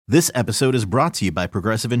This episode is brought to you by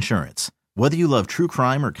Progressive Insurance. Whether you love true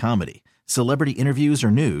crime or comedy, celebrity interviews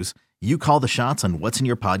or news, you call the shots on what's in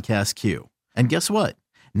your podcast queue. And guess what?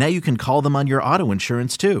 Now you can call them on your auto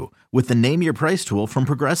insurance too with the Name Your Price tool from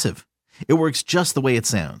Progressive. It works just the way it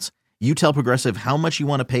sounds. You tell Progressive how much you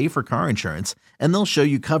want to pay for car insurance, and they'll show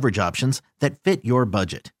you coverage options that fit your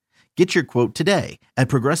budget. Get your quote today at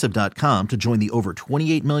Progressive.com to join the over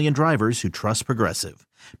 28 million drivers who trust Progressive.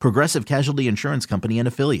 Progressive Casualty Insurance Company and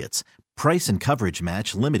Affiliates. Price and coverage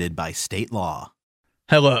match limited by state law.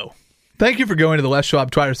 Hello. Thank you for going to the Les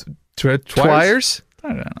Schwab Twires. Twires? I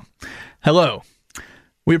don't know. Hello.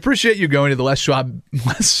 We appreciate you going to the Les Schwab.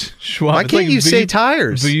 Why can't you say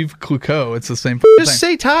tires? Vive Clicquot. It's the same Just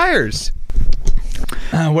say tires.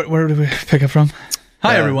 Where did we pick up from?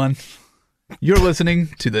 Hi, everyone. You're listening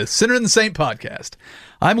to the Sinner and the Saint podcast.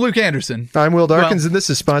 I'm Luke Anderson. I'm Will Darkins, and this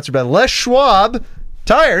is sponsored by Les Schwab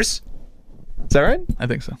Tires. Is that right? I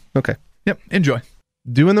think so. Okay. Yep. Enjoy.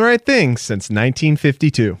 Doing the right thing since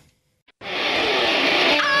 1952.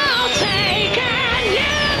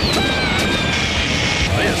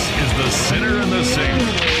 This is the Sinner and the Saint.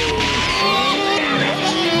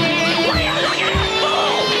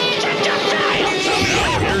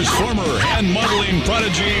 Now here's former hand modeling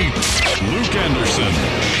prodigy Luke Anderson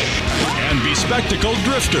and bespectacled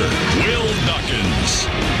drifter Will Dawkins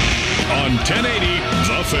on 1080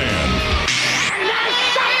 The Fan.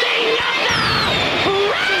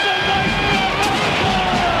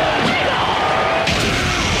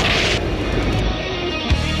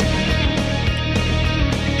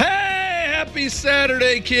 Happy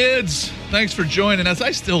Saturday, kids. Thanks for joining us.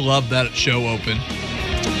 I still love that show open.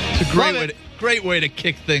 It's a great way to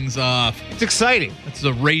kick things off. It's exciting. It's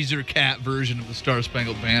the Razor Cat version of the Star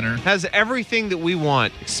Spangled Banner. Has everything that we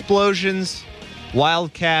want. Explosions,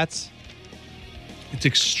 wildcats. It's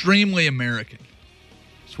extremely American.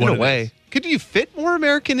 It's what in a way. Could you fit more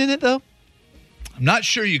American in it, though? I'm not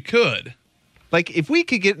sure you could. Like, if we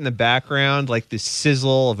could get in the background, like the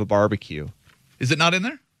sizzle of a barbecue. Is it not in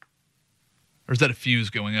there? Or is that a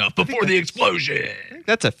fuse going up before the explosion?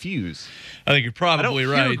 That's a fuse. I think you're probably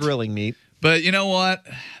right. Hear grilling meat. But you know what?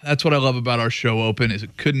 That's what I love about our show open is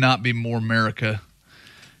it could not be more America.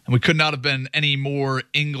 And we could not have been any more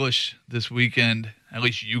English this weekend. At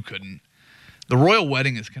least you couldn't. The royal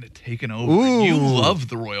wedding is kind of taken over. Ooh. You love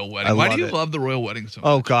the royal wedding. Why do you love the royal wedding so much?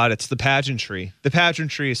 Oh, God, it's the pageantry. The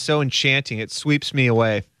pageantry is so enchanting. It sweeps me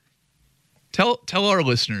away. Tell our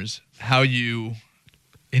listeners how you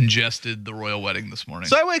ingested the royal wedding this morning.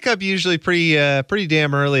 So I wake up usually pretty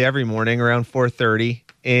damn early every morning, around 4:30,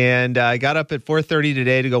 and I got up at 4:30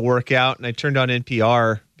 today to go work out, and I turned on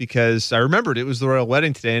NPR because I remembered it was the royal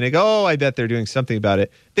wedding today, and I go, oh, I bet they're doing something about it.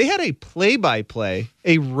 They had a play-by-play,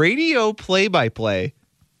 a radio play-by-play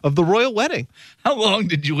of the royal wedding. How long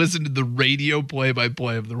did you listen to the radio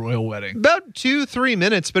play-by-play of the royal wedding? About 2-3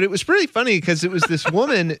 minutes, but it was pretty funny because it was this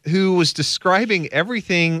woman who was describing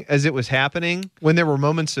everything as it was happening. When there were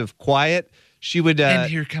moments of quiet, she would... and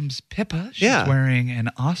here comes Pippa. She's wearing an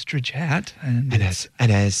ostrich hat. And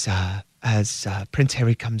as Prince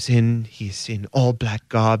Harry comes in, he's in all black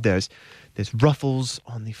garb. There's ruffles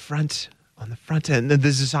on the front and the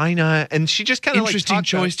designer, and she just kind of interesting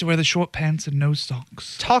choice to wear the short pants and no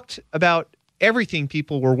socks. Talked about everything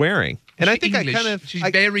people were wearing, and I think English. She's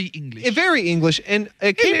very English, very English, and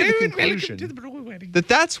it came to the conclusion that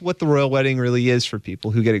that's what the royal wedding really is for people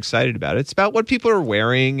who get excited about it. It's about what people are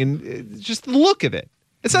wearing and just the look of it.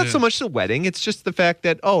 It's not so much the wedding; it's just the fact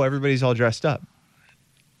that everybody's all dressed up.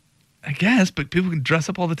 I guess, but people can dress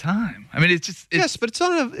up all the time. I mean, yes, but it's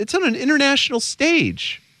on an international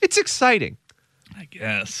stage. It's exciting. I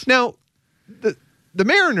guess. Now, the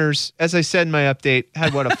Mariners, as I said in my update,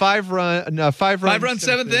 had a five run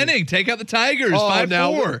seventh inning. Take out the Tigers. 5-4.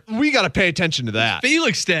 Now we got to pay attention to that.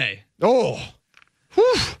 Felix Day. Oh,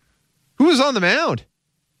 whew. Who was on the mound?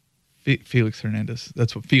 Felix Hernandez.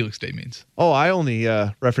 That's what Felix Day means. Oh, I only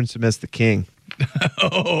reference him as the king.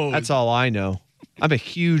 That's all I know. I'm a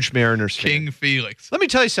huge Mariners fan. King Felix. Let me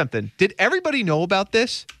tell you something. Did everybody know about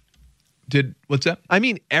this? What's that? I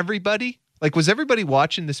mean, everybody? Like, was everybody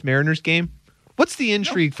watching this Mariners game? What's the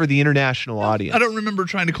intrigue for the international audience? I don't remember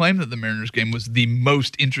trying to claim that the Mariners game was the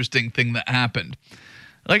most interesting thing that happened.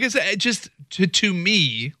 Like I said, it just to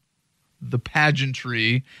me, the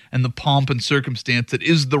pageantry and the pomp and circumstance that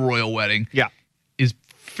is the royal wedding is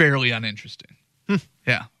fairly uninteresting.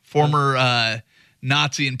 Yeah. Former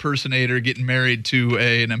Nazi impersonator getting married to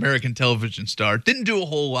an American television star didn't do a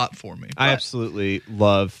whole lot for me. I absolutely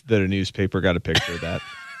love that a newspaper got a picture of that.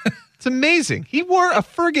 It's amazing. He wore a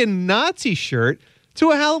friggin' Nazi shirt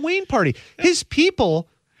to a Halloween party. His people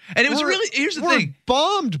And it was here's the thing.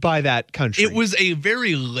 Bombed by that country. It was a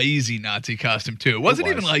very lazy Nazi costume, too. It wasn't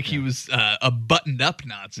even like he was a buttoned-up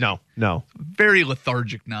Nazi. No. Very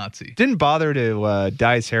lethargic Nazi. Didn't bother to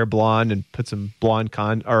dye his hair blonde and put some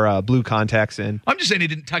blue contacts in. I'm just saying he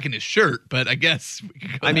didn't tuck in his shirt, but I guess we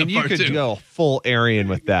could go you could go full Aryan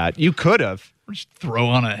with that. You could have. Or just throw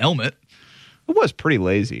on a helmet. It was pretty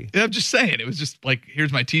lazy. Yeah, I'm just saying. It was just like,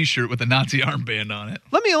 here's my T-shirt with a Nazi armband on it.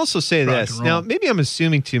 Let me also say this. Now, maybe I'm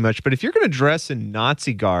assuming too much, but if you're going to dress in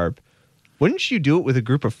Nazi garb, wouldn't you do it with a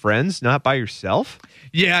group of friends, not by yourself?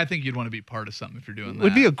 Yeah, I think you'd want to be part of something if you're doing that. It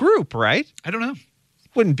would be a group, right? I don't know.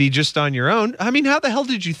 Wouldn't be just on your own. I mean, how the hell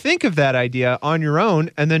did you think of that idea on your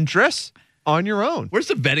own and then dress on your own? Where's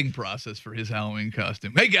the vetting process for his Halloween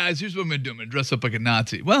costume? Hey, guys, here's what I'm going to do. I'm going to dress up like a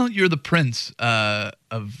Nazi. Well, you're the prince of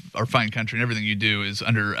our fine country, and everything you do is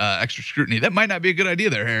under extra scrutiny. That might not be a good idea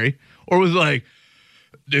there, Harry. Or was like,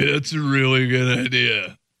 dude, that's a really good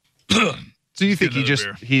idea. So you think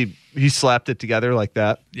he slapped it together like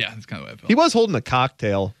that? Yeah, that's kind of what I felt. He was holding a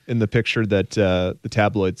cocktail in the picture that the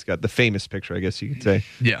tabloids got, the famous picture, I guess you could say.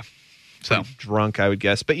 Yeah. So drunk, I would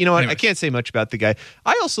guess. But you know what? Anyways. I can't say much about the guy.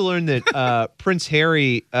 I also learned that Prince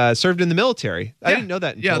Harry served in the military. I didn't know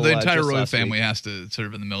that until the entire just royal last family week. has to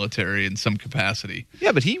serve in the military in some capacity.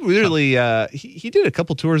 Yeah, but he really he did a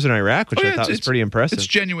couple tours in Iraq, which I thought was pretty impressive. It's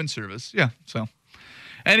genuine service. Yeah. So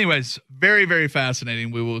anyways, very, very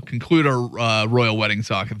fascinating. We will conclude our royal wedding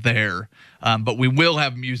talk there. But we will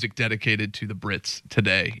have music dedicated to the Brits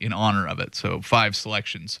today in honor of it. So 5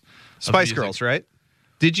 selections. Spice Girls, right?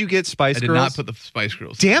 Did you get Spice Girls? I did not put the Spice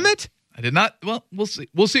Girls. Damn it! I did not. Well, we'll see.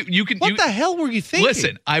 We'll see. What the hell were you thinking?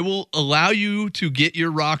 Listen, I will allow you to get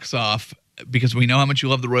your rocks off because we know how much you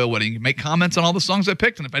love the royal wedding. You can make comments on all the songs I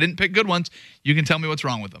picked, and if I didn't pick good ones, you can tell me what's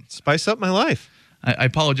wrong with them. Spice up my life. I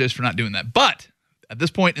apologize for not doing that. But at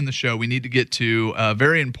this point in the show, we need to get to a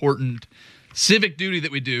very important civic duty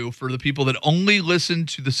that we do for the people that only listen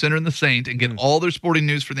to the Sinner and the Saint and get all their sporting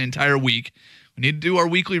news for the entire week. We need to do our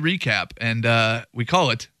weekly recap, and we call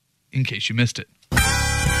it In Case You Missed It. All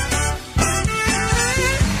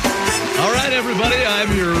right, everybody,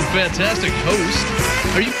 I'm your fantastic host.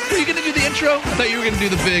 Are you going to do the intro? I thought you were going to do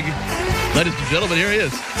the big, ladies and gentlemen, here he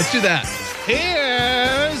is. Let's do that.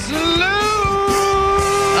 Here's Lou!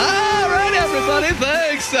 All right, everybody,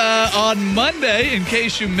 thanks. On Monday, in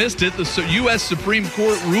case you missed it, the U.S. Supreme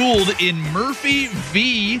Court ruled in Murphy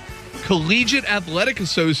v. Collegiate Athletic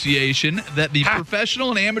Association that the Professional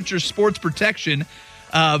and Amateur Sports Protection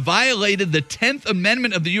violated the 10th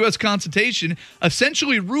Amendment of the U.S. Constitution,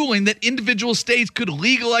 essentially ruling that individual states could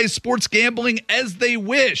legalize sports gambling as they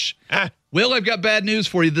wish. Will, I've got bad news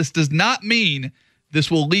for you. This does not mean this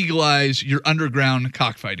will legalize your underground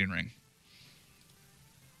cockfighting ring.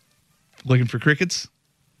 Looking for crickets?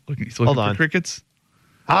 Looking for crickets?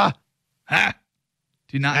 Do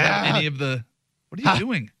you not have any of the... What are you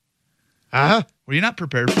doing? Were you not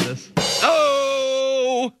prepared for this?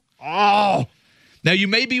 Oh! Now, you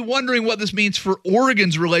may be wondering what this means for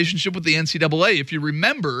Oregon's relationship with the NCAA. If you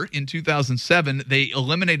remember, in 2007, they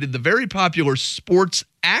eliminated the very popular Sports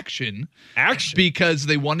Action because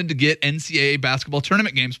they wanted to get NCAA basketball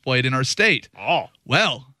tournament games played in our state.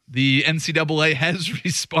 Well, the NCAA has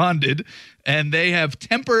responded, and they have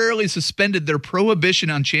temporarily suspended their prohibition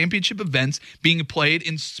on championship events being played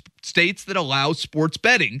in states that allow sports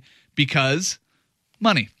betting because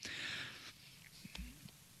money.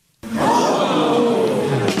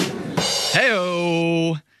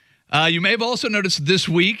 Hey-o. You may have also noticed this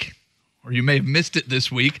week, or you may have missed it this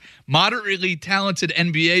week, moderately talented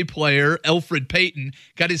NBA player Elfrid Payton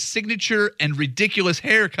got his signature and ridiculous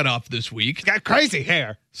hair cut off this week. He's got crazy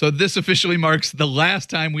hair. So this officially marks the last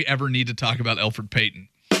time we ever need to talk about Elfrid Payton.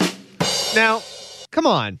 Now, come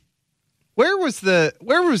on. Where was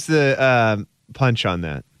the punch on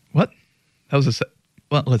that? What? That was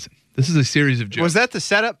well, listen. This is a series of jokes. Was that the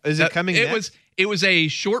setup? Is it coming next? It was a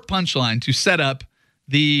short punchline to set up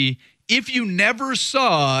the if you never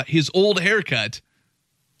saw his old haircut.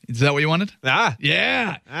 Is that what you wanted?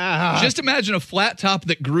 Yeah. Just imagine a flat top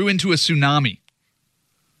that grew into a tsunami.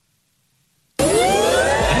 I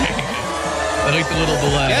like the little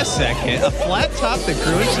delay. Yes, second. A flat top that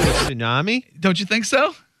grew into a tsunami? Don't you think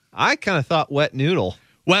so? I kind of thought wet noodle.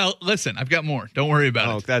 Well, listen, I've got more. Don't worry about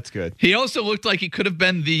it. Oh, that's good. He also looked like he could have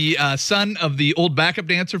been the son of the old backup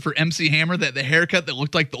dancer for MC Hammer, the haircut that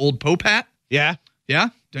looked like the old Pope hat. Yeah. Yeah?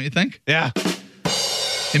 Don't you think? Yeah.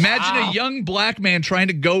 Imagine a young black man trying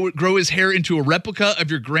to grow his hair into a replica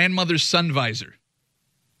of your grandmother's sun visor.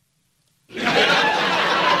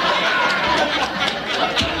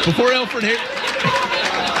 Before Elfrid here.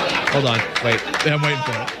 Hold on. Wait. I'm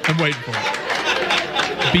waiting for it.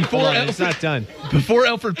 It's not done. Before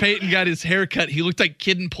Elfrid Payton got his haircut, he looked like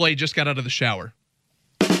Kid and Play just got out of the shower.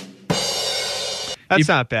 That's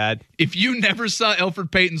not bad. If you never saw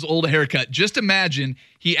Elfrid Payton's old haircut, just imagine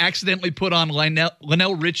he accidentally put on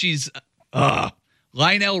Lionel Richie's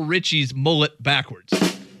mullet backwards.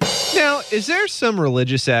 Now, is there some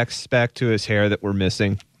religious aspect to his hair that we're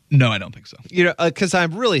missing? No, I don't think so. Because I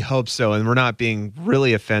really hope so, and we're not being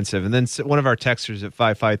really offensive. And then one of our texters at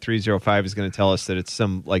 55305 is going to tell us that it's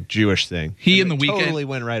some like Jewish thing. He in the weekend totally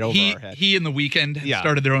went right over our head. He in the weekend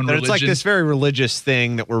started their own religion. It's like this very religious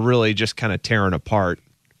thing that we're really just kind of tearing apart.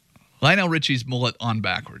 Lionel Richie's mullet on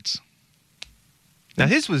backwards. Now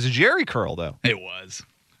his was a Jerry curl though. It was,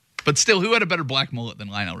 but still, who had a better black mullet than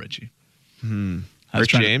Lionel Richie? Rick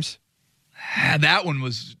James. That one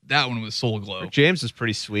was Soul Glow. Rick James was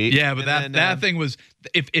pretty sweet. Yeah, but that thing was,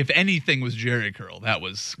 if anything was Jerry curl, that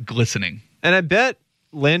was glistening. And I bet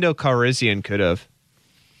Lando Calrissian could have.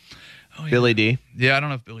 Oh, yeah. Billy D. Yeah, I don't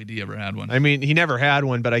know if Billy D ever had one. I mean, he never had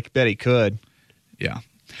one, but I bet he could. Yeah.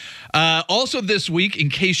 Also this week, in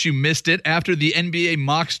case you missed it, after the NBA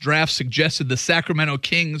Mox draft suggested the Sacramento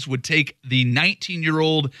Kings would take the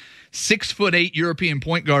 19-year-old 6'8" European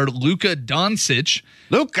point guard Luka Doncic.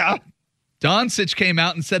 Doncic came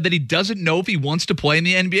out and said that he doesn't know if he wants to play in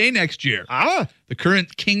the NBA next year. The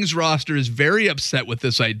current Kings roster is very upset with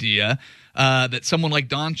this idea that someone like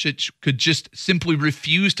Doncic could just simply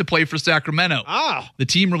refuse to play for Sacramento. The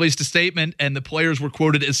team released a statement, and the players were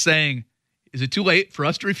quoted as saying, "Is it too late for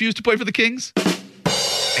us to refuse to play for the Kings?"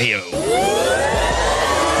 Ayo.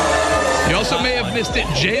 You also may have missed it.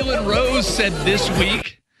 Jalen Rose said this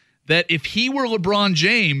week that if he were LeBron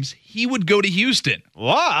James, he would go to Houston.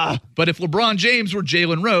 Wow. But if LeBron James were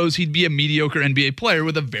Jalen Rose, he'd be a mediocre NBA player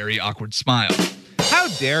with a very awkward smile. How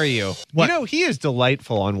dare you? What? He is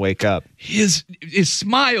delightful on Wake Up. His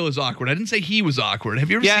smile is awkward. I didn't say he was awkward. Have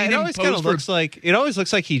you ever seen him it always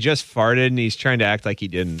looks like he just farted and he's trying to act like he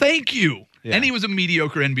didn't. Thank you. Yeah. And he was a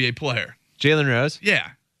mediocre NBA player. Jalen Rose?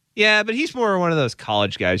 Yeah. Yeah, but he's more one of those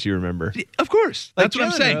college guys you remember. Of course. Like That's what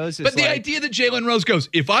I'm Jalen saying. But the idea that Jalen Rose goes,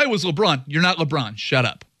 if I was LeBron, you're not LeBron. Shut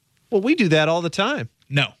up. Well, we do that all the time.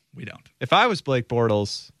 No, we don't. If I was Blake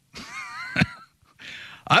Bortles,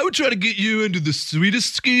 I would try to get you into the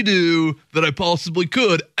sweetest ski-doo that I possibly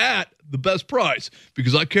could at the best price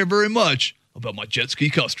because I care very much about my jet ski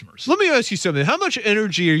customers. Let me ask you something. How much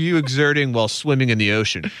energy are you exerting while swimming in the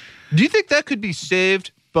ocean? Do you think that could be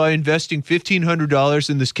saved by investing $1,500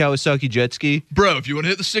 in this Kawasaki jet ski? Bro, if you want to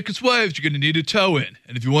hit the sickest waves, you're going to need a tow-in.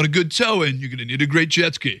 And if you want a good tow-in, you're going to need a great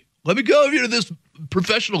jet ski. Let me go over here to this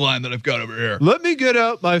professional line that I've got over here. Let me get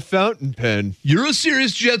out my fountain pen. You're a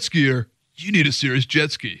serious jet skier. You need a serious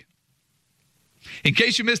jet ski. In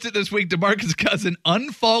case you missed it this week, DeMarcus Cousins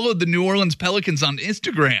unfollowed the New Orleans Pelicans on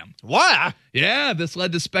Instagram. Why? Yeah, this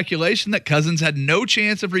led to speculation that Cousins had no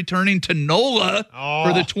chance of returning to NOLA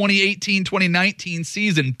for the 2018-2019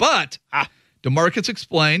 season. But DeMarcus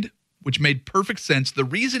explained, which made perfect sense, the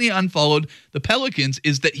reason he unfollowed the Pelicans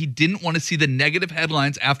is that he didn't want to see the negative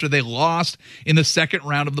headlines after they lost in the second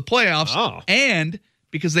round of the playoffs, and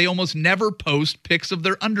because they almost never post pics of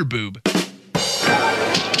their underboob.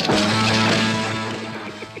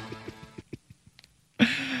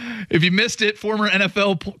 If you missed it, former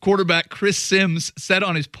NFL quarterback Chris Sims said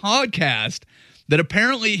on his podcast that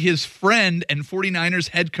apparently his friend and 49ers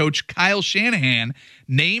head coach Kyle Shanahan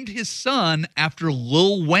named his son after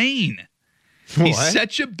Lil Wayne. What? He's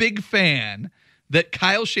such a big fan that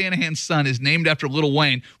Kyle Shanahan's son is named after Lil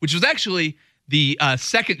Wayne, which was actually the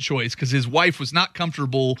second choice because his wife was not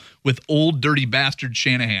comfortable with old dirty bastard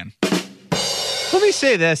Shanahan. Let me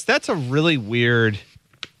say this. That's a really weird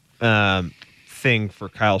thing for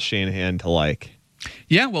Kyle Shanahan to like.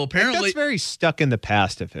 Yeah, well, apparently that's very stuck in the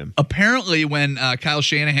past of him. Apparently, when Kyle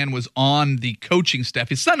Shanahan was on the coaching staff,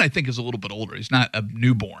 his son, I think, is a little bit older. He's not a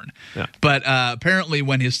newborn. Yeah. But apparently,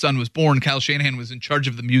 when his son was born, Kyle Shanahan was in charge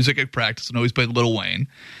of the music at practice and always played Lil Wayne.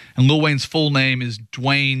 And Lil Wayne's full name is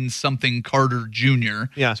Dwayne something Carter Jr.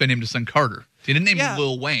 Yeah. So I named his son Carter. He didn't name him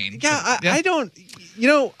Lil Wayne. Yeah, I don't,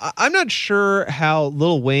 I'm not sure how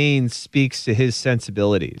Lil Wayne speaks to his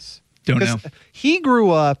sensibilities. Don't know. He grew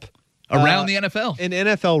up around the NFL. In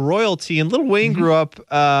NFL royalty, and Lil Wayne grew up,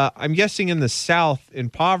 I'm guessing, in the South in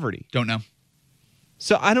poverty. Don't know.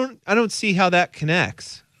 So I don't see how that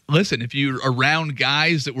connects. Listen, if you're around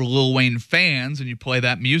guys that were Lil Wayne fans and you play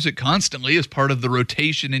that music constantly as part of the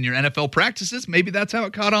rotation in your NFL practices, maybe that's how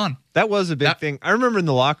it caught on. That was a big thing. I remember in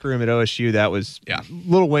the locker room at OSU, that was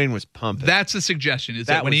Lil Wayne was pumping. That's the suggestion, is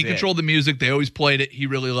that when he controlled the music, they always played it. He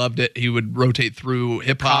really loved it. He would rotate through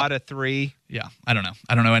hip-hop. Cotta 3. Yeah, I don't know.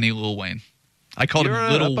 I don't know any Lil Wayne. I called him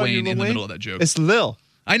Little Wayne in the middle of that joke. It's Lil.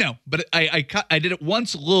 I know, but I did it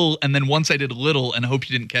once little, and then once I did little, and I hope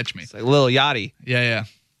you didn't catch me. It's like Lil Yachty. Yeah.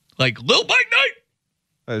 Like, little bike night.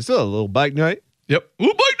 It's still a little bike night. Yep.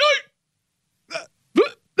 Little bike night.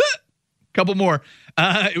 Couple more.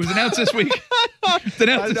 It was announced this week.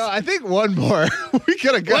 I think one more. We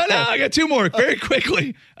gotta go. Well, no, I got two more very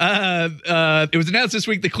quickly. It was announced this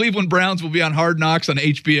week the Cleveland Browns will be on Hard Knocks on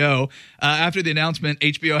HBO. After the announcement,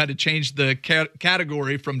 HBO had to change the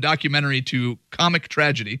category from documentary to comic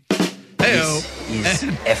tragedy. Hey-o. This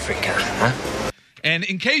is Africa, huh? And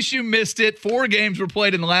in case you missed it, 4 games were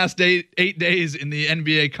played in the last 8 days in the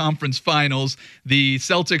NBA Conference Finals. The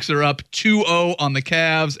Celtics are up 2-0 on the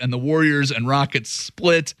Cavs, and the Warriors and Rockets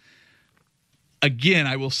split. Again,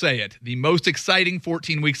 I will say it. The most exciting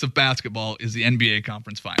 14 weeks of basketball is the NBA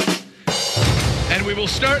Conference Finals. And we will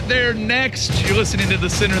start there next. You're listening to The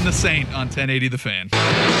Sinner and the Saint on 1080 The Fan.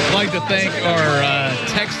 I'd like to thank our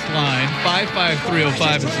text line.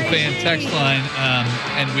 55305 is the Fan text line.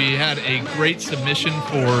 And we had a great submission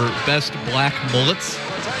for Best Black Mullets.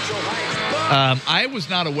 I was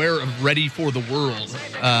not aware of Ready for the World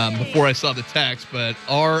before I saw the text, but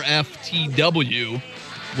RFTW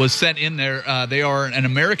was sent in there. They are an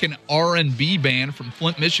American R&B band from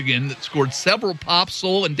Flint, Michigan that scored several pop,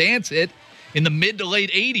 soul, and dance hits in the mid to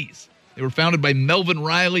late 80s. They were founded by Melvin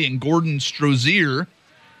Riley and Gordon Strozier.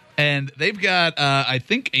 And they've got, I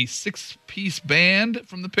think, a 6-piece band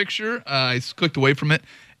from the picture. I clicked away from it.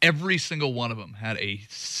 Every single one of them had a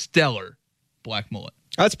stellar black mullet.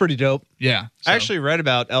 That's pretty dope. Yeah. I actually read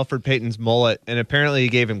about Elfrid Payton's mullet, and apparently it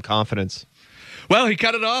gave him confidence. Well, he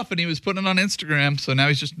cut it off, and he was putting it on Instagram, so now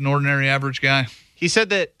he's just an ordinary average guy. He said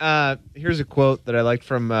that, here's a quote that I liked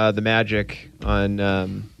from the Magic on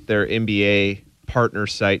their NBA partner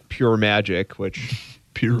site, Pure Magic, which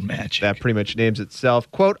Pure Magic. That pretty much names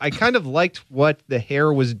itself. Quote, I kind of liked what the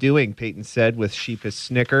hair was doing, Payton said with sheepish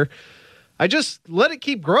snicker. I just let it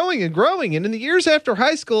keep growing and growing. And in the years after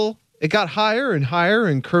high school, it got higher and higher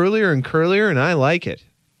and curlier, and I like it.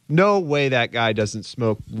 No way that guy doesn't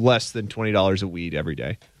smoke less than $20 of weed every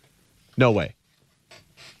day. No way.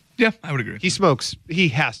 Yeah, I would agree. He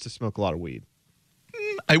has to smoke a lot of weed.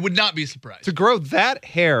 I would not be surprised. To grow that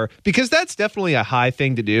hair, because that's definitely a high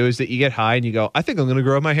thing to do, is that you get high and you go, I think I'm going to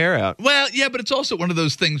grow my hair out. Well, yeah, but it's also one of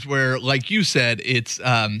those things where, like you said, it's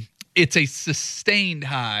a sustained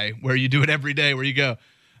high where you do it every day, where you go,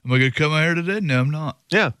 am I going to cut my hair today? No, I'm not.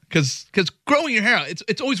 Yeah. Because growing your hair out,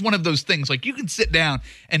 it's always one of those things. Like, you can sit down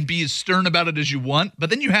and be as stern about it as you want, but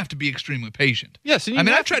then you have to be extremely patient. Yes. And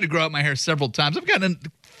I've tried to grow out my hair several times. I've gotten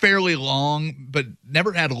fairly long, but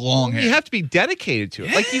never had long hair. You have to be dedicated to it.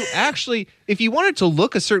 Yeah. Like, you actually, if you want it to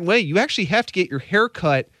look a certain way, you actually have to get your hair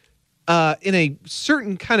cut in a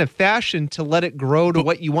certain kind of fashion to let it grow to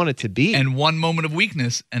what you want it to be. And one moment of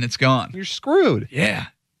weakness, and it's gone. You're screwed. Yeah.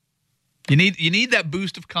 You need that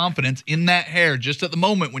boost of confidence in that hair just at the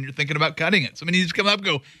moment when you're thinking about cutting it. Somebody needs to come up and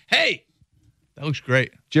go, hey, that looks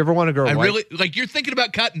great. Do you ever want to grow white? Really, like, you're thinking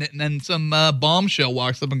about cutting it, and then some bombshell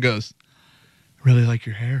walks up and goes, I really like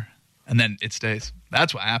your hair. And then it stays.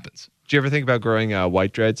 That's what happens. Do you ever think about growing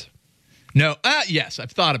white dreads? No. Yes,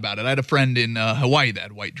 I've thought about it. I had a friend in Hawaii that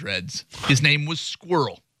had white dreads. His name was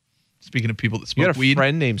Squirrel. Speaking of people that smoke weed. You had a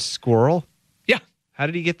friend named Squirrel? Yeah. How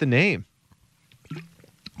did he get the name?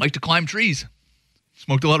 Liked to climb trees.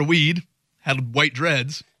 Smoked a lot of weed. Had white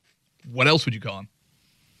dreads. What else would you call him?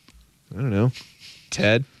 I don't know.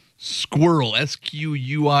 Ted? Squirrel.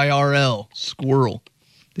 Squirl. Squirrel.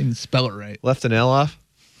 Didn't even spell it right. Left an L off?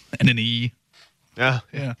 And an E. Yeah.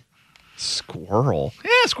 Yeah. Squirrel.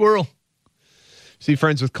 Yeah, Squirrel. See,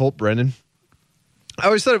 friends with Colt Brennan? I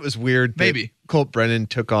always thought it was weird that Maybe Colt Brennan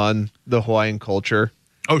took on the Hawaiian culture.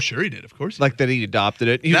 Oh, sure he did. Of course. Like that he adopted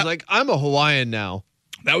it. He was like, I'm a Hawaiian now.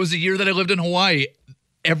 That was the year that I lived in Hawaii.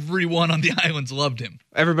 Everyone on the islands loved him.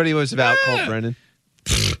 Everybody was about Colt Brennan.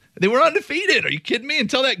 They were undefeated. Are you kidding me?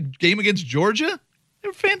 Until that game against Georgia, they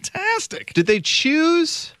were fantastic. Did they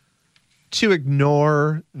choose to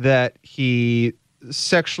ignore that he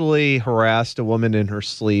sexually harassed a woman in her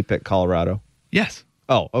sleep at Colorado? Yes.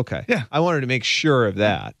 Oh, okay. Yeah. I wanted to make sure of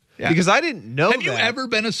that. Yeah. Because I didn't know that. Have you ever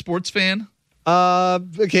been a sports fan?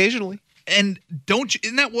 Occasionally. And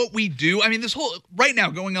isn't that what we do? I mean, this whole right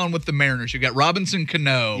now going on with the Mariners, you've got Robinson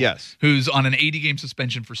Cano, yes, who's on an 80-game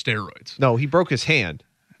suspension for steroids. No, he broke his hand.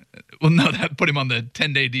 Well, no, that put him on the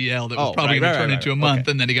 10-day DL that was probably going to turn into a month,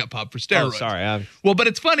 and then he got popped for steroids. Oh, sorry. Well, but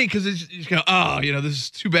it's funny because you go, this is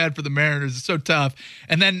too bad for the Mariners. It's so tough.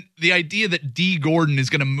 And then the idea that D. Gordon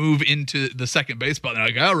is going to move into the second base spot, they're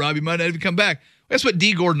like, Robbie might not even come back. Guess what?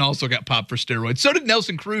 D. Gordon also got popped for steroids. So did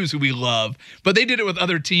Nelson Cruz, who we love, but they did it with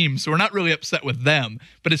other teams, so we're not really upset with them.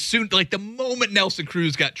 But as soon, like the moment Nelson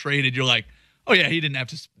Cruz got traded, you're like, oh yeah, he didn't have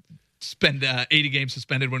to spend 80 games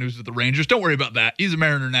suspended when he was with the Rangers. Don't worry about that. He's a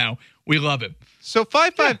Mariner now. We love him. So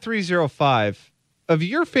 55305, of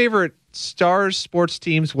your favorite Stars sports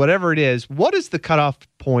teams, whatever it is, what is the cutoff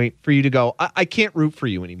point for you to go, I can't root for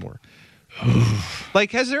you anymore?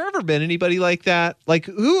 Like, has there ever been anybody like that? Like,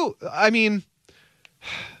 who? I mean,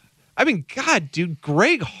 God, dude,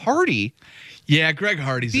 Greg Hardy. Yeah, Greg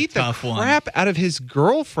Hardy's beat a tough the one. crap out of his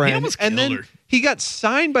girlfriend. He almost and killed then her. He got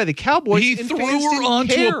signed by the Cowboys. He and threw fans her didn't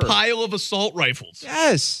onto care. a pile of assault rifles.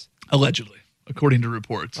 Yes. Allegedly, according to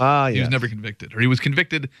reports. He yes. was never convicted. Or he was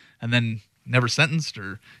convicted and then never sentenced,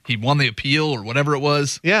 or he won the appeal, or whatever it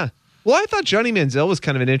was. Yeah. Well, I thought Johnny Manziel was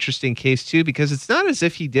kind of an interesting case, too, because it's not as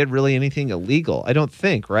if he did really anything illegal, I don't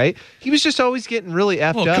think, right? He was just always getting really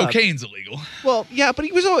effed up. Cocaine's illegal. Well, yeah, but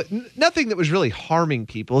he was nothing that was really harming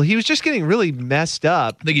people. He was just getting really messed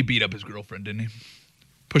up. I think he beat up his girlfriend, didn't he?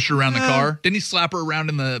 Pushed her around the car. Didn't he slap her around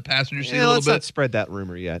in the passenger seat a little let's bit? not spread that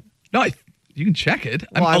rumor yet. No, you can check it.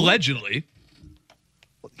 Well, allegedly.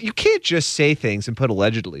 You can't just say things and put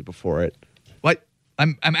allegedly before it. What?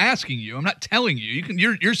 I'm asking you. I'm not telling you.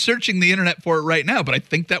 You're searching the internet for it right now, but I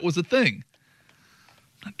think that was a thing.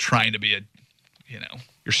 I'm not trying to be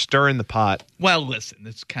You're stirring the pot. Well, listen,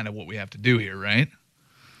 that's kind of what we have to do here, right?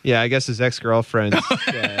 Yeah, I guess his ex-girlfriend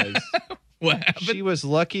says What happened? she was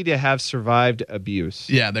lucky to have survived abuse.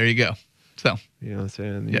 Yeah, there you go. So, You know, it's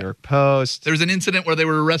in the New York Post. there was an incident where they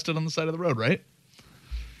were arrested on the side of the road, right?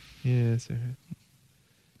 Yeah.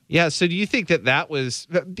 Yeah, so do you think that was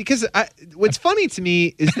because what's funny to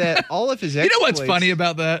me is that all of his exploits. You know what's funny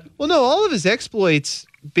about that? Well, no, all of his exploits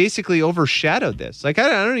basically overshadowed this. Like, I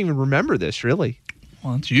don't even remember this, really.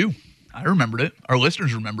 Well, it's you. I remembered it. Our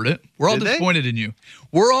listeners remembered it. We're all Did they? disappointed in you.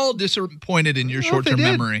 We're all disappointed in your I don't know if they short-term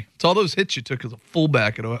did. memory. It's all those hits you took as a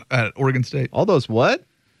fullback at Oregon State. All those what?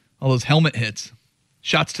 All those helmet hits.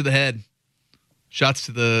 Shots to the head. Shots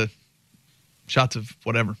of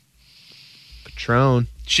whatever. Patron.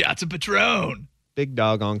 Shots of Patron. Big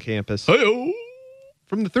dog on campus. Hey-oh.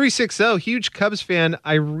 From the 360, huge Cubs fan,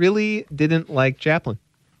 I really didn't like Chaplin.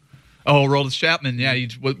 Oh, Roldis Chapman. Yeah,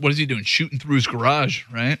 what is he doing? Shooting through his garage,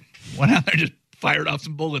 right? Went out there, just fired off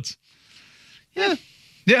some bullets. Yeah,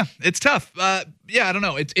 it's tough. Yeah, I don't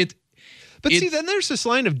know. But see, then there's this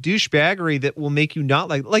line of douchebaggery that will make you not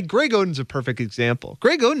like Greg Oden's a perfect example.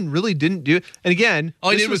 Greg Oden really didn't do, and again, all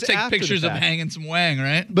he this did was take after the pictures of fact. hanging some wang,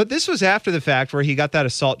 right? But this was after the fact where he got that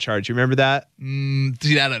assault charge. You remember that?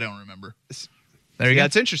 See, that I don't remember. There you Yeah, go.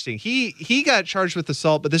 it's interesting. He got charged with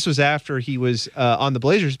assault, but this was after he was on the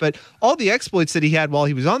Blazers. But all the exploits that he had while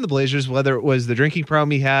he was on the Blazers, whether it was the drinking problem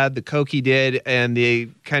he had, the coke he did, and the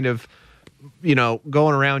kind of,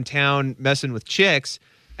 going around town messing with chicks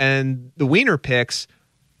and the wiener pics,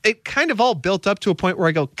 it kind of all built up to a point where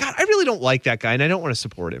I go, God, I really don't like that guy, and I don't want to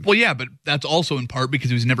support him. Well, yeah, but that's also in part because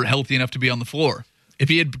he was never healthy enough to be on the floor. If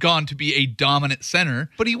he had gone to be a dominant center.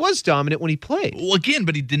 But he was dominant when he played. Well, again,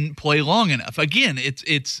 but he didn't play long enough. Again,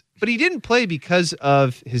 it's. But he didn't play because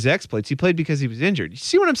of his exploits. He played because he was injured. You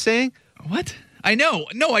see what I'm saying? What? I know.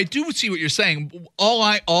 No, I do see what you're saying. All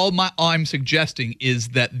I'm suggesting is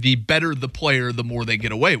that the better the player, the more they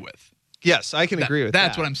get away with. Yes, I can agree with that.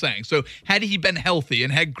 That's what I'm saying. So had he been healthy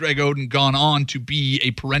and had Greg Oden gone on to be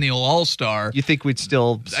a perennial all-star. You think we'd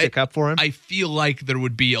still stick up for him? I feel like there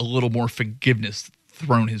would be a little more forgiveness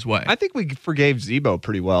thrown his way. I think we forgave Zebo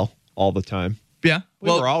pretty well all the time. Yeah. We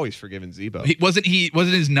were always forgiving Zebo. Wasn't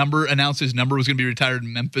his number announced his number was going to be retired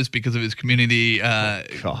in Memphis because of his community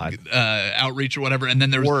outreach or whatever, and then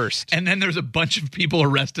there's a bunch of people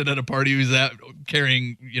arrested at a party he was at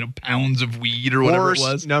carrying pounds of weed or whatever it was.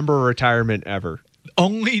 Worst number retirement ever.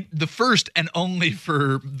 Only the first and only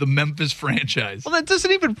for the Memphis franchise. Well, that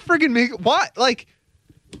doesn't even friggin' make what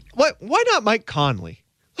why not Mike Conley?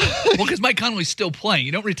 Well, because Mike Conley's still playing.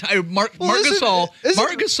 You don't retire. Mark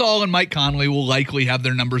Gasol and Mike Conley will likely have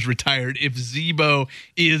their numbers retired if Zebo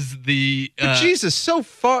is the. Jesus, so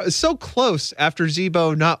close after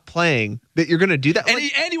Zebo not playing that you're going to do that. And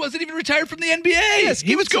he wasn't even retired from the NBA. Yes,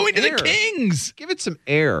 he was going to air. the Kings. Give it some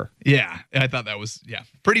air. Yeah, I thought that was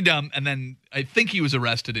pretty dumb. And then I think he was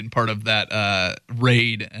arrested in part of that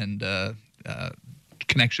raid and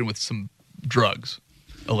connection with some drugs,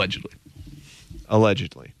 allegedly.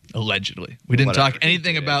 Allegedly. We didn't talk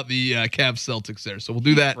anything about the Cavs Celtics there, so we'll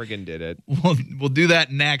do that. Friggin' did it. We'll do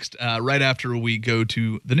that next, right after we go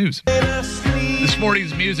to the news. This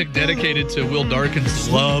morning's music dedicated to Will Darkin's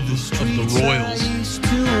love of the Royals.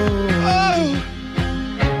 Oh,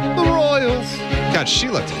 the Royals. God, God, she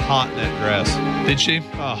looked hot in that dress. Did she?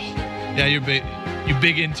 Oh, Yeah, you're big. You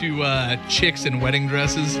big into chicks in wedding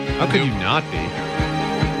dresses? how could you not be?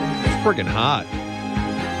 Friggin' hot.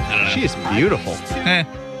 I don't know. She is beautiful.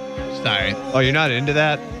 Sorry. Oh, you're not into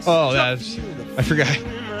that? Oh, I forgot.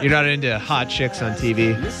 You're not into hot chicks on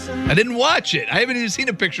TV. I didn't watch it. I haven't even seen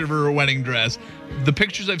a picture of her wedding dress. The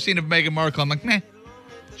pictures I've seen of Meghan Markle, I'm like, meh.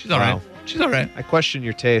 She's all right. Wow. She's all right. I question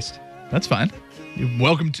your taste. That's fine.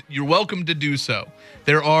 You're welcome to do so.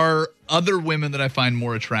 There are other women that I find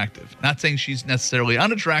more attractive. Not saying she's necessarily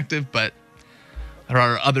unattractive, but there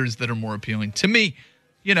are others that are more appealing to me.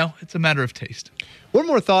 It's a matter of taste. One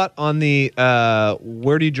more thought on the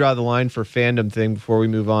where do you draw the line for fandom thing before we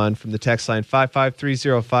move on from the text line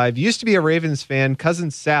 55305. Used to be a Ravens fan.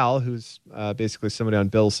 Cousin Sal, who's basically somebody on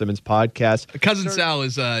Bill Simmons' podcast. Sal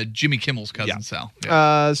is Jimmy Kimmel's cousin. Yeah. Sal.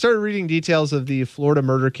 Yeah. Started reading details of the Florida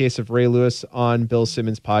murder case of Ray Lewis on Bill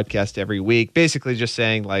Simmons' podcast every week. Basically just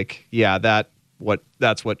saying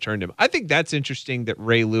that's what turned him. I think that's interesting that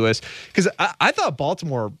Ray Lewis, because I thought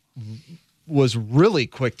Baltimore was really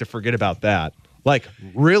quick to forget about that. Like,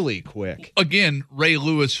 really quick. Again, Ray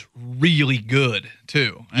Lewis, really good,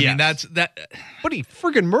 too. I mean, that's that. But he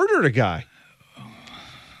friggin' murdered a guy.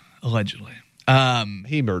 Allegedly.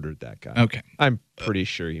 He murdered that guy. Okay. I'm pretty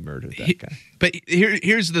sure he murdered that guy. But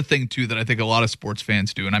here's the thing, too, that I think a lot of sports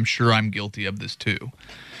fans do, and I'm sure I'm guilty of this, too,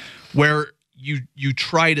 where you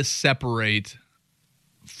try to separate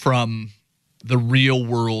from the real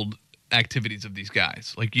world activities of these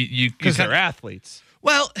guys. Like, because they're athletes.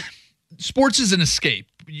 Well, sports is an escape.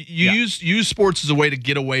 You use sports as a way to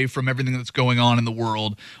get away from everything that's going on in the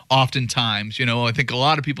world. Oftentimes, I think a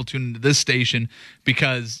lot of people tune into this station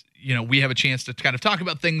because we have a chance to kind of talk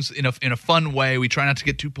about things in a fun way. We try not to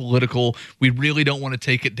get too political. We really don't want to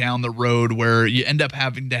take it down the road where you end up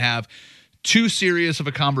having to have too serious of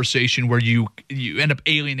a conversation where you end up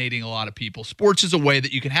alienating a lot of people. Sports is a way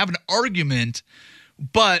that you can have an argument,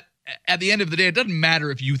 but at the end of the day, it doesn't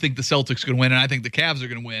matter if you think the Celtics are going to win and I think the Cavs are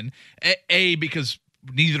going to win. A, because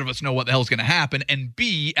neither of us know what the hell is going to happen. And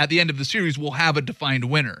B, at the end of the series, we'll have a defined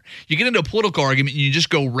winner. You get into a political argument and you just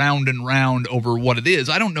go round and round over what it is.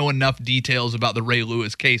 I don't know enough details about the Ray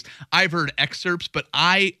Lewis case. I've heard excerpts, but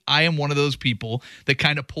I am one of those people that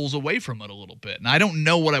kind of pulls away from it a little bit. And I don't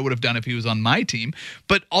know what I would have done if he was on my team.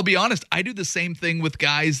 But I'll be honest, I do the same thing with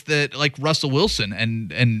guys that like Russell Wilson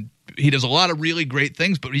and he does a lot of really great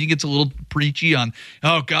things, but he gets a little preachy on,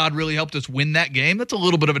 oh, God really helped us win that game. That's a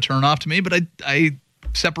little bit of a turnoff to me, but I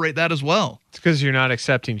separate that as well. It's because you're not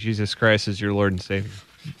accepting Jesus Christ as your Lord and Savior.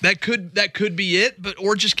 That could be it,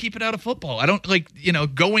 or just keep it out of football. I don't like,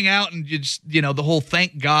 going out and you just, the whole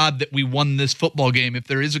thank God that we won this football game. If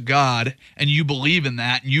there is a God and you believe in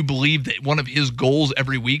that and you believe that one of his goals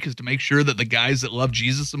every week is to make sure that the guys that love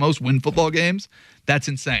Jesus the most win football games, that's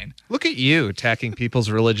insane. Look at you attacking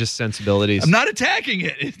people's religious sensibilities. I'm not attacking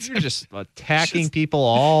it. You're just attacking people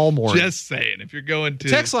all morning. Just saying, if you're going to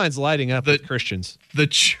text line's lighting up with Christians. The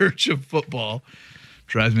church of football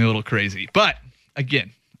drives me a little crazy. But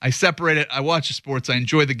again, I separate it. I watch the sports. I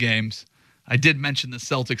enjoy the games. I did mention the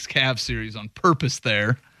Celtics-Cavs series on purpose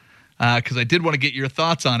there because I did want to get your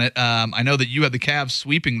thoughts on it. I know that you had the Cavs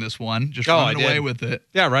sweeping this one, just running away with it.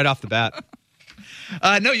 Yeah, right off the bat.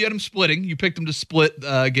 No, you had them splitting. You picked them to split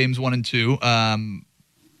games 1 and 2.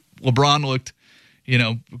 LeBron looked,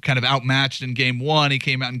 kind of outmatched in game 1. He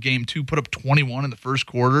came out in game 2, put up 21 in the first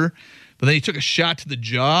quarter. But then he took a shot to the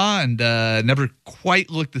jaw and never quite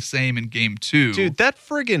looked the same in game 2. Dude, that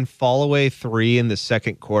friggin' fall away 3 in the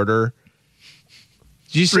second quarter.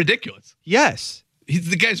 It's ridiculous. Yes.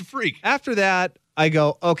 The guy's a freak. After that, I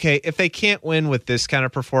go, okay, if they can't win with this kind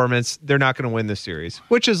of performance, they're not going to win this series,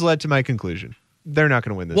 which has led to my conclusion. They're not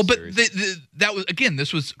going to win this series. Well, but that was, again,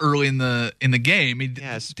 this was early in the game.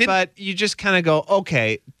 Yes, but you just kind of go,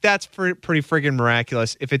 okay, that's pretty friggin'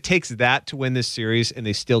 miraculous. If it takes that to win this series and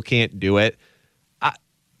they still can't do it,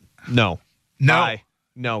 no,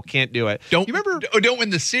 can't do it. Don't win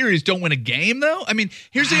the series. Don't win a game, though. I mean,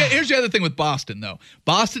 here's the other thing with Boston, though.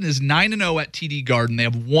 Boston is 9-0 at TD Garden. They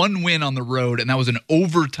have 1 win on the road, and that was an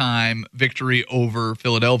overtime victory over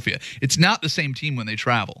Philadelphia. It's not the same team when they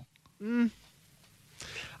travel.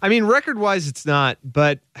 I mean, record-wise, it's not,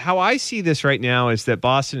 but how I see this right now is that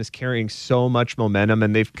Boston is carrying so much momentum,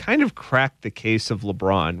 and they've kind of cracked the case of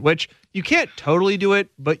LeBron, which you can't totally do it,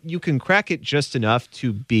 but you can crack it just enough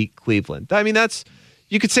to beat Cleveland. I mean,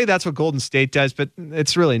 you could say that's what Golden State does, but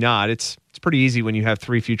it's really not. It's pretty easy when you have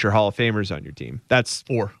 3 future Hall of Famers on your team. That's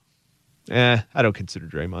 4. I don't consider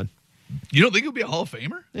Draymond. You don't think he'll be a Hall of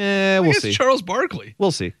Famer? We'll see. Charles Barkley.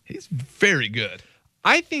 We'll see. He's very good.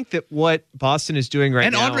 I think that what Boston is doing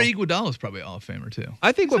right now... And Andre Iguodala is probably a Hall of Famer, too.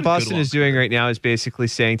 I think what Boston is doing right now is basically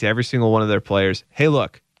saying to every single one of their players, hey,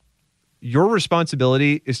 look, your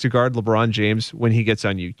responsibility is to guard LeBron James when he gets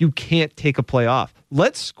on you. You can't take a play off.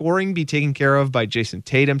 Let scoring be taken care of by Jason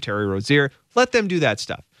Tatum, Terry Rozier. Let them do that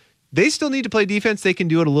stuff. They still need to play defense. They can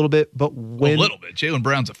do it a little bit, but when... A little bit. Jaylen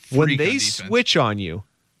Brown's a freak when they on defense. switch on you,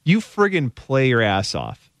 you friggin' play your ass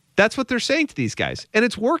off. That's what they're saying to these guys. And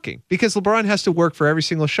it's working because LeBron has to work for every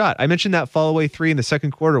single shot. I mentioned that fall-away three in the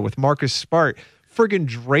second quarter with Marcus Smart friggin'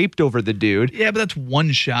 draped over the dude. Yeah, but that's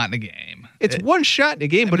one shot in a game. It's one shot in a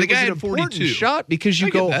game, but the it was guy an had important 42. shot because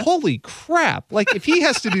you go, holy crap. Like, if he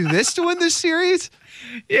has to do this to win this series...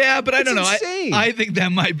 Yeah, but I don't know. Insane. I think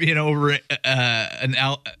that might be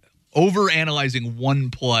over-analyzing one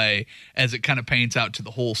play as it kind of paints out to the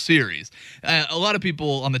whole series. A lot of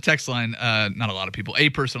people on the text line, not a lot of people, a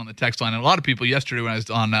person on the text line, and a lot of people yesterday when I was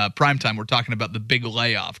on Primetime were talking about the big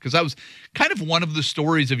layoff, because that was kind of one of the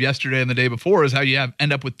stories of yesterday and the day before is how you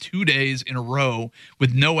end up with 2 days in a row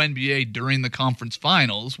with no NBA during the conference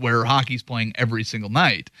finals where hockey's playing every single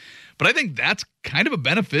night. But I think that's kind of a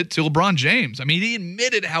benefit to LeBron James. I mean, he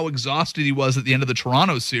admitted how exhausted he was at the end of the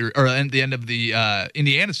Toronto series, or at the end of the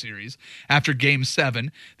Indiana series after Game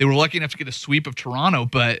 7. They were lucky enough to get a sweep of Toronto,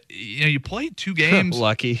 but you played 2 games.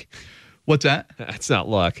 Lucky. What's that? That's not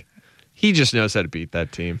luck. He just knows how to beat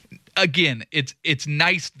that team. Again, it's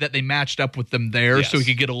nice that they matched up with them there, Yes. so he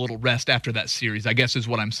could get a little rest after that series, I guess is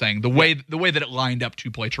what I'm saying. The way that it lined up to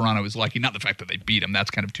play Toronto is lucky, not the fact that they beat him. That's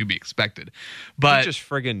kind of to be expected. But He just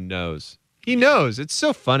friggin' knows. He knows. It's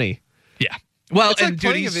so funny. yeah. Well, It's like and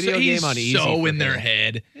playing dude, a video he's game on easy so for in their him.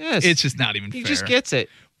 head. Yes. It's just not even He fair. just gets it.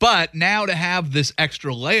 But now to have this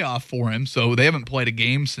extra layoff for him, so they haven't played a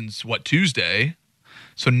game since, Tuesday?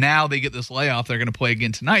 So now they get this layoff. They're going to play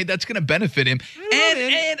again tonight. That's going to benefit him.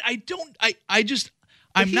 And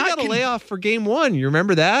I'm He not got a con- layoff for Game 1. You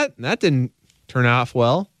remember that? That didn't turn off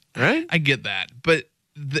well, right? I get that, but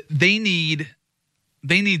they need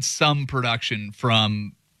some production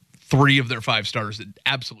from 3 of their 5 starters that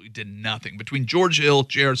absolutely did nothing. Between George Hill,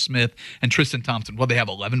 J.R. Smith, and Tristan Thompson, they have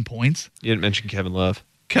 11 points. You didn't mention Kevin Love.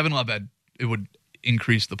 Kevin Love it would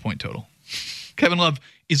increase the point total. Kevin Love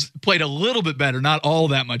played a little bit better, not all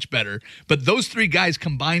that much better, but those 3 guys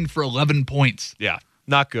combined for 11 points. Yeah,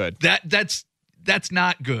 not good. That's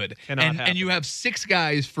not good. And you have 6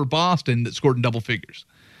 guys for Boston that scored in double figures.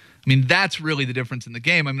 I mean, that's really the difference in the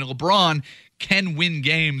game. I mean, LeBron can win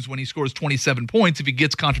games when he scores 27 points if he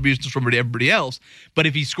gets contributions from everybody else. But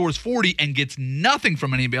if he scores 40 and gets nothing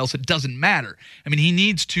from anybody else, it doesn't matter. I mean, he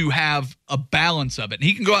needs to have a balance of it. And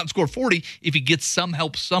he can go out and score 40 if he gets some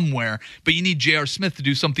help somewhere. But you need J.R. Smith to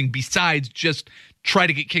do something besides just try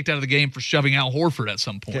to get kicked out of the game for shoving Al Horford at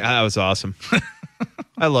some point. Yeah, that was awesome.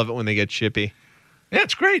 I love it when they get chippy. Yeah,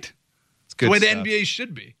 it's great. It's good the way stuff. the NBA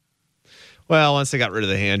should be. Well, once they got rid of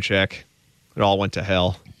the hand check, it all went to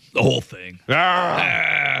hell. The whole thing.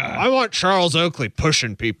 I want Charles Oakley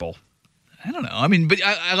pushing people. I don't know. I mean, but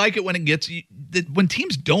I like it when it gets when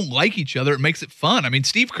teams don't like each other. It makes it fun. I mean,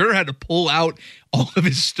 Steve Kerr had to pull out all of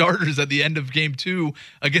his starters at the end of Game 2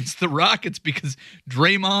 against the Rockets because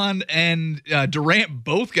Draymond and Durant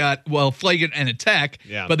both got flagrant and attack.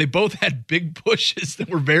 Yeah. But they both had big pushes that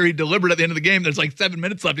were very deliberate at the end of the game. There's like 7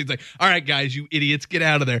 minutes left. He's like, "All right, guys, you idiots, get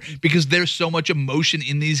out of there," because there's so much emotion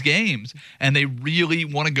in these games, and they really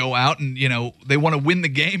want to go out and they want to win the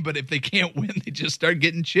game. But if they can't win, they just start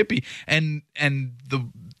getting chippy. And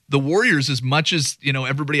the Warriors, as much as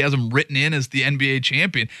everybody has them written in as the NBA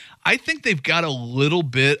champion, I think they've got a little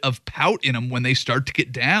bit of pout in them when they start to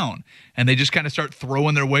get down and they just kind of start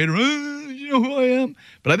throwing their weight around. You know who I am.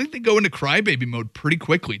 But I think they go into crybaby mode pretty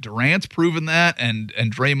quickly. Durant's proven that, and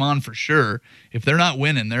Draymond for sure. If they're not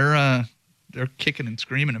winning, they're kicking and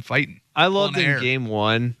screaming and fighting. I loved in Game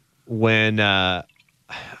 1 when I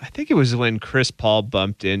think it was when Chris Paul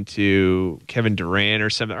bumped into Kevin Durant or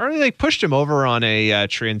something, or they pushed him over on a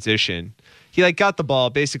transition. He got the ball,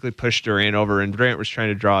 basically pushed Durant over, and Durant was trying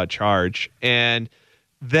to draw a charge. And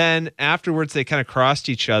then afterwards, they kind of crossed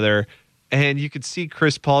each other, and you could see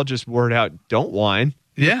Chris Paul just word out, "Don't whine,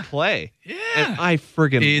 play." Yeah, and I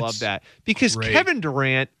friggin' love that because great. Kevin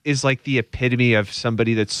Durant is like the epitome of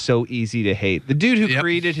somebody that's so easy to hate. The dude who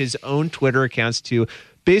created his own Twitter accounts to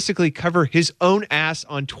basically cover his own ass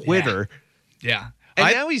on Twitter. Yeah.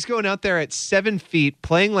 And now he's going out there at 7 feet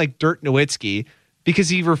playing like Dirk Nowitzki because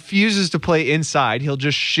he refuses to play inside. He'll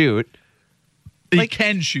just shoot. He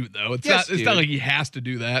can shoot, though. It's Yes, not like dude. he has to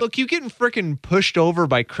do that. Look, you getting freaking pushed over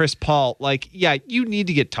by Chris Paul. Like, yeah, you need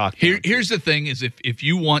to get talked down. Here's the thing is if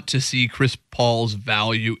you want to see Chris Paul's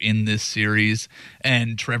value in this series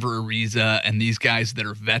and Trevor Ariza and these guys that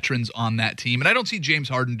are veterans on that team, and I don't see James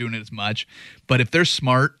Harden doing it as much, but if they're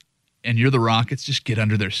smart and you're the Rockets, just get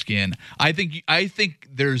under their skin. I think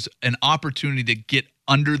there's an opportunity to get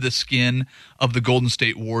under the skin of the Golden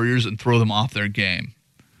State Warriors and throw them off their game.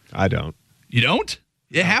 I don't. You don't?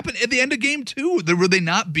 It happened at the end of game 2. Were they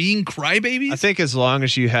not being crybabies? I think as long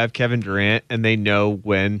as you have Kevin Durant and they know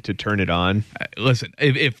when to turn it on. Listen,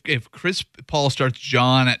 if Chris Paul starts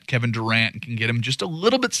John at Kevin Durant and can get him just a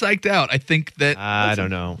little bit psyched out, I think that I don't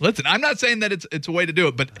know. Listen, I'm not saying that it's a way to do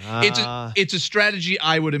it, but it's a strategy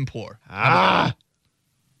I would implore. All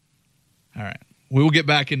right. We will get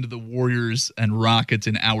back into the Warriors and Rockets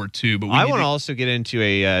in hour 2, but I want to also get into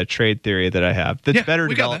a trade theory that I have that's better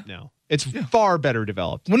developed now. It's far better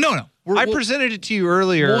developed. Well, no. I presented it to you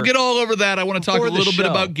earlier. We'll get all over that. I want to talk a little bit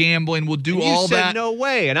about gambling. We'll do all that. You said no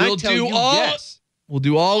way, and I tell you yes. We'll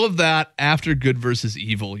do all of that after Good versus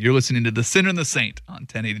Evil. You're listening to The Sinner and the Saint on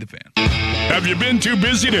 1080 The Fan. Have you been too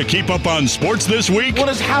busy to keep up on sports this week? What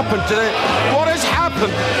has happened to what has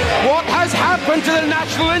happened? What has happened to the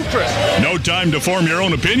national interest? No time to form your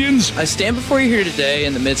own opinions? I stand before you here today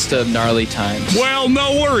in the midst of gnarly times. Well,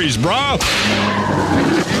 no worries, brah.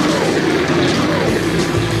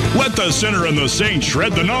 Let the Sinner and the Saint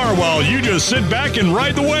shred the gnar while you just sit back and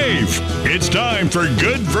ride the wave. It's time for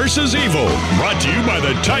Good versus Evil, brought to you by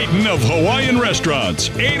the Titan of Hawaiian Restaurants,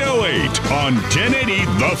 808 on 1080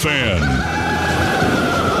 The Fan.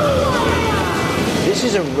 This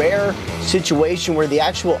is a rare situation where the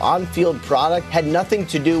actual on-field product had nothing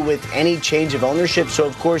to do with any change of ownership. So,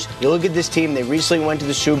 of course, you look at this team, they recently went to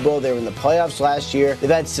the Super Bowl. They were in the playoffs last year. They've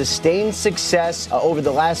had sustained success over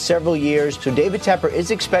the last several years. So David Tepper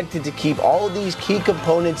is expected to keep all of these key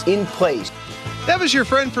components in place. That was your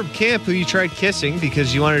friend from camp who you tried kissing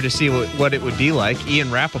because you wanted to see what it would be like, Ian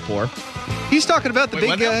Rappaport. He's talking about the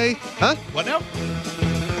big guy. Huh? What now?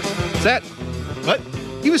 Is that? What?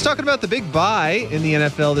 He was talking about the big buy in the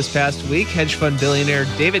NFL this past week. Hedge fund billionaire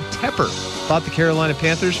David Tepper bought the Carolina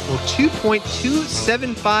Panthers for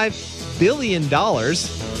 $2.275 billion.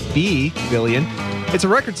 Billion. It's a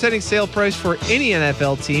record-setting sale price for any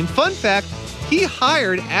NFL team. Fun fact, he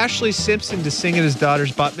hired Ashley Simpson to sing at his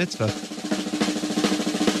daughter's bat mitzvah.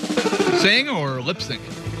 Sing or lip sync?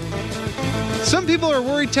 Some people are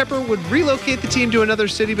worried Tepper would relocate the team to another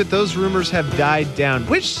city, but those rumors have died down.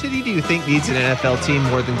 Which city do you think needs an NFL team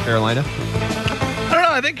more than Carolina? I don't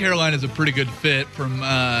know. I think Carolina's a pretty good fit from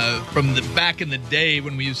the back in the day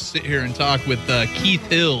when we used to sit here and talk with Keith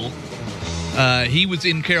Hill. He was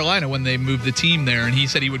in Carolina when they moved the team there, and he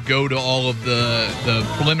said he would go to all of the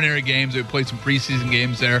preliminary games. They would play some preseason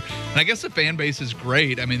games there. And I guess the fan base is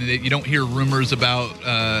great. I mean, you don't hear rumors about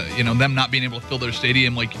them not being able to fill their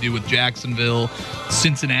stadium like you do with Jacksonville,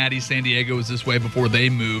 Cincinnati, San Diego was this way before they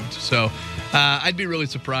moved. So I'd be really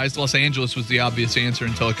surprised. Los Angeles was the obvious answer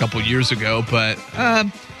until a couple years ago, but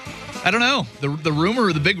I don't know.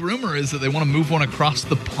 The big rumor is that they want to move one across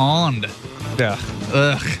the pond. Yeah.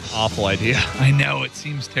 Ugh. Awful idea. I know, it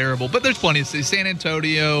seems terrible. But there's plenty to see. San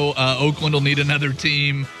Antonio, Oakland will need another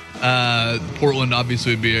team. Portland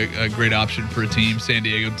obviously would be a great option for a team. San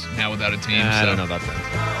Diego's now without a team. I don't know about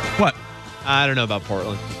that. What? I don't know about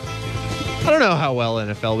Portland. I don't know how well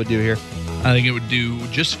NFL would do here. I think it would do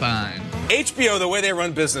just fine. HBO, the way they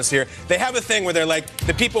run business here, they have a thing where they're like,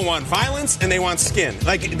 the people want violence and they want skin.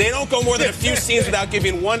 Like, they don't go more than a few scenes without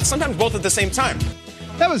giving one, sometimes both at the same time.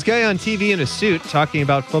 That was Guy on TV in a suit talking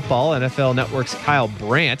about football. NFL Network's Kyle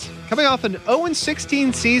Brandt. Coming off an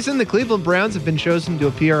 0-16 season, the Cleveland Browns have been chosen to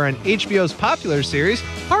appear on HBO's popular series,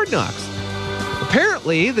 Hard Knocks.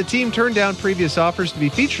 Apparently, the team turned down previous offers to be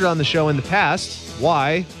featured on the show in the past.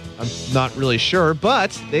 Why? I'm not really sure,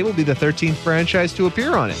 but they will be the 13th franchise to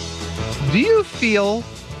appear on it. Do you feel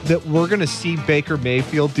that we're going to see Baker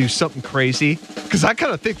Mayfield do something crazy? Because I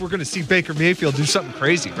kind of think we're going to see Baker Mayfield do something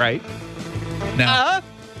crazy, right? No.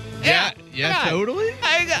 Yeah, totally.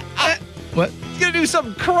 What? He's going to do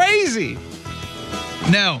something crazy.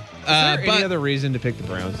 No. Is there any other reason to pick the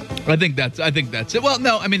Browns? I think that's it. Well,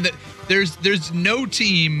 no, I mean, there's no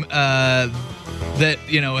team that,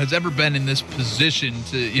 has ever been in this position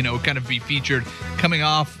to, kind of be featured coming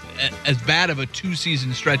off as bad of a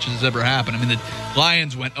 2-season stretch as has ever happened. I mean, the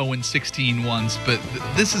Lions went 0-16 once, but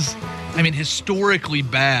this is, historically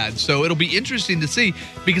bad. So it'll be interesting to see,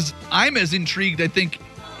 because I'm as intrigued, I think,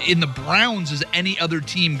 in the Browns as any other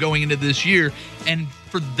team going into this year. And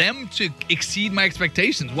for them to exceed my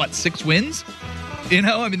expectations, 6 wins? You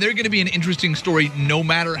know, I mean, they're going to be an interesting story no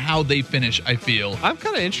matter how they finish, I feel. I'm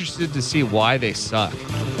kind of interested to see why they suck.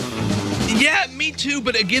 Yeah, me too.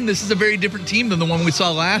 But again, this is a very different team than the one we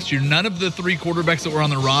saw last year. None of the 3 quarterbacks that were on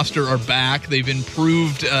the roster are back. They've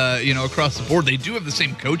improved, across the board. They do have the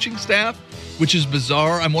same coaching staff, which is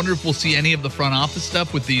bizarre. I wonder if we'll see any of the front office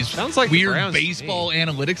stuff with these weird baseball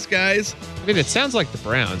analytics guys. I mean, it sounds like the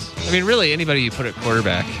Browns. I mean, really, anybody you put at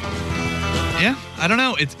quarterback. Yeah, I don't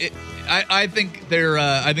know. I think they're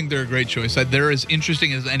a great choice. They're as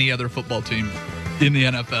interesting as any other football team in the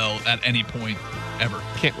NFL at any point ever.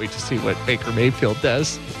 Can't wait to see what Baker Mayfield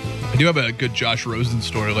does. I do have a good Josh Rosen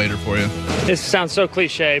story later for you. This sounds so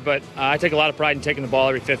cliche, but I take a lot of pride in taking the ball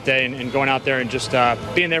every 5th day and going out there and just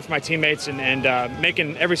being there for my teammates and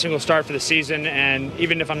making every single start for the season. And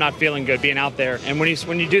even if I'm not feeling good, being out there. And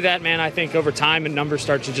when you do that, man, I think over time and numbers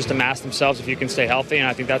start to just amass themselves if you can stay healthy. And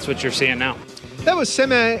I think that's what you're seeing now. That was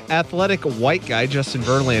semi-athletic white guy Justin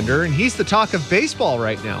Verlander, and he's the talk of baseball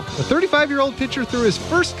right now. The 35-year-old pitcher threw his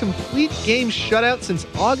first complete game shutout since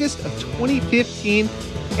August of 2015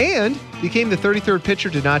 and became the 33rd pitcher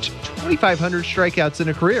to notch 2,500 strikeouts in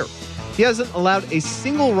a career. He hasn't allowed a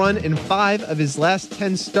single run in 5 of his last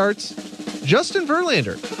 10 starts. Justin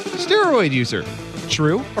Verlander, steroid user.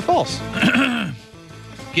 True or false?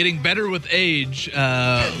 Getting better with age,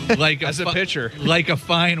 like as a pitcher, like a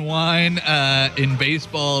fine wine in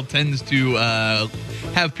baseball tends to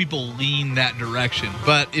have people lean that direction.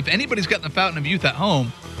 But if anybody's got the fountain of youth at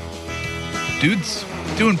home, dude's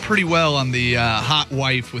doing pretty well on the hot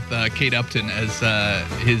wife with Kate Upton as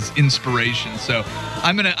his inspiration. So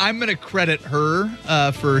I'm gonna credit her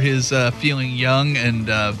for his feeling young and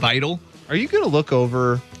vital. Are you gonna look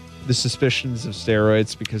over the suspicions of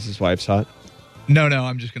steroids because his wife's hot? No,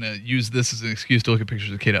 I'm just going to use this as an excuse to look at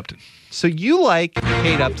pictures of Kate Upton. So you like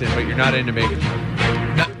Kate Upton, but you're not into Meghan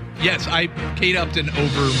Markle? No, yes, Kate Upton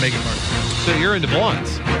over Meghan Markle. So you're into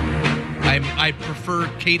blondes? I prefer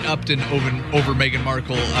Kate Upton over Meghan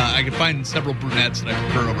Markle. I can find several brunettes that I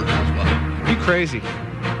prefer over her as well. You crazy.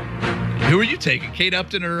 Who are you taking, Kate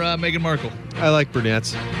Upton or Meghan Markle? I like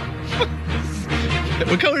brunettes.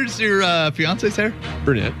 What color is your fiance's hair?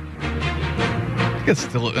 Brunette. I guess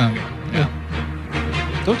still okay. Yeah.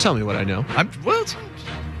 Don't tell me what I know. Thought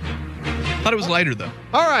it was lighter, though.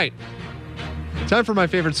 All right. Time for my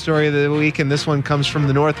favorite story of the week, and this one comes from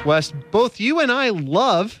the Northwest. Both you and I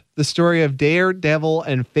love the story of daredevil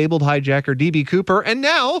and fabled hijacker D.B. Cooper, and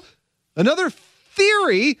now another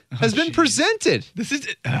theory has been presented. This is...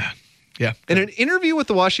 Yeah. In an interview with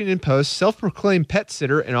the Washington Post, self-proclaimed pet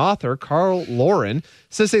sitter and author Carl Lauren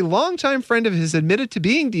says a longtime friend of his admitted to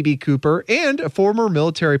being D.B. Cooper and a former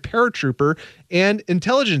military paratrooper and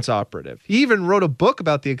intelligence operative. He even wrote a book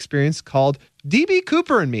about the experience called D.B.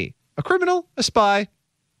 Cooper and Me, a criminal, a spy,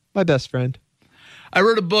 my best friend. I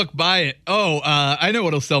wrote a book, buy it. I know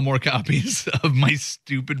what'll sell more copies of my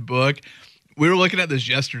stupid book. We were looking at this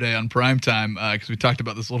yesterday on Primetime because we talked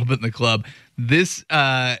about this a little bit in the club. This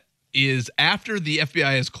is after the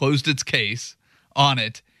FBI has closed its case on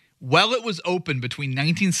it. While it was open between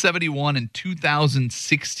 1971 and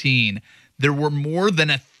 2016, there were more than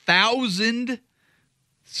 1,000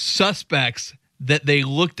 suspects that they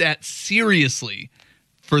looked at seriously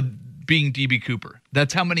for being D.B. Cooper.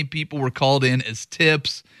 That's how many people were called in as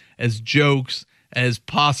tips, as jokes, as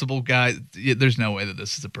possible guys. There's no way that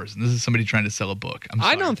this is a person. This is somebody trying to sell a book.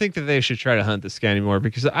 I don't think that they should try to hunt this guy anymore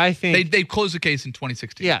because I think they closed the case in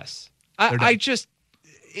 2016. Yes.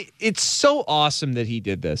 It's so awesome that he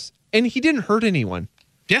did this and he didn't hurt anyone.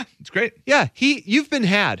 Yeah, it's great. Yeah. You've been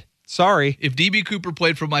had. Sorry. If D.B. Cooper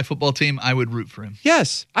played for my football team, I would root for him.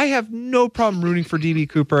 Yes. I have no problem rooting for D.B.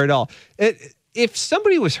 Cooper at all. If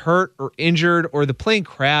somebody was hurt or injured or the plane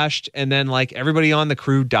crashed and then like everybody on the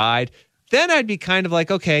crew died, then I'd be kind of like,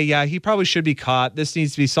 okay, yeah, he probably should be caught. This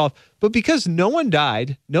needs to be solved. But because no one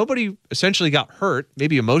died, nobody essentially got hurt.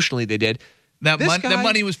 Maybe emotionally they did. That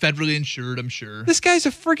money was federally insured, I'm sure. This guy's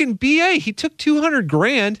a freaking BA. He took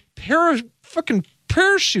 $200,000, freaking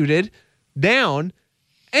parachuted down,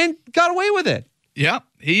 and got away with it. Yeah,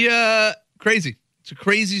 he crazy. It's a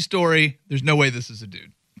crazy story. There's no way this is a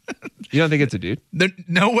dude. You don't think it's a dude?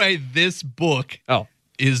 No way this book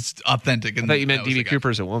is authentic. I thought you meant D.B.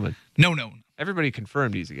 Cooper's a woman. No. Everybody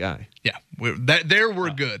confirmed he's a guy. Yeah, we're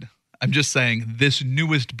good. I'm just saying this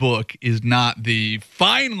newest book is not the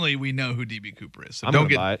finally we know who D.B. Cooper is. So don't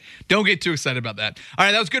get too excited about that. All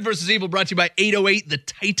right, that was Good versus Evil, brought to you by 808, the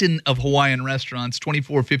Titan of Hawaiian restaurants,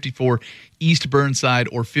 2454 East Burnside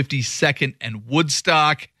or 52nd and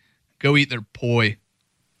Woodstock. Go eat their poi.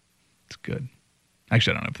 It's good.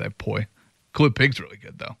 Actually, I don't know if they have poi. Club Pig's really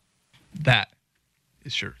good, though. That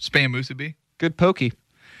is sure. Spam musubi, Good pokey.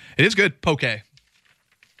 It is good. Poke.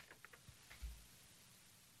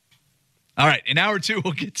 All right. In hour two,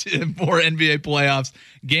 we'll get to more NBA playoffs,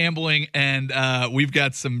 gambling, and we've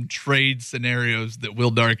got some trade scenarios that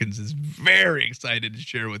Will Darkins is very excited to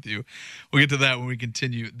share with you. We'll get to that when we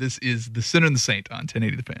continue. This is The Sinner and the Saint on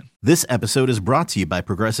 1080 The Fan. This episode is brought to you by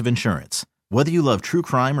Progressive Insurance. Whether you love true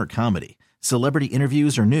crime or comedy, celebrity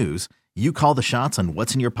interviews or news, you call the shots on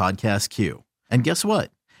what's in your podcast queue. And guess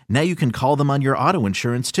what? Now you can call them on your auto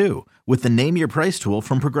insurance too with the Name Your Price tool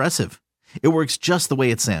from Progressive. It works just the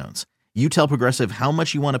way it sounds. You tell Progressive how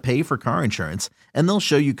much you want to pay for car insurance, and they'll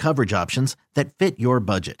show you coverage options that fit your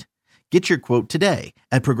budget. Get your quote today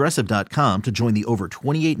at Progressive.com to join the over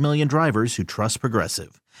 28 million drivers who trust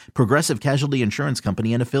Progressive. Progressive Casualty Insurance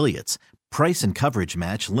Company and Affiliates. Price and coverage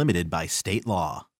match limited by state law.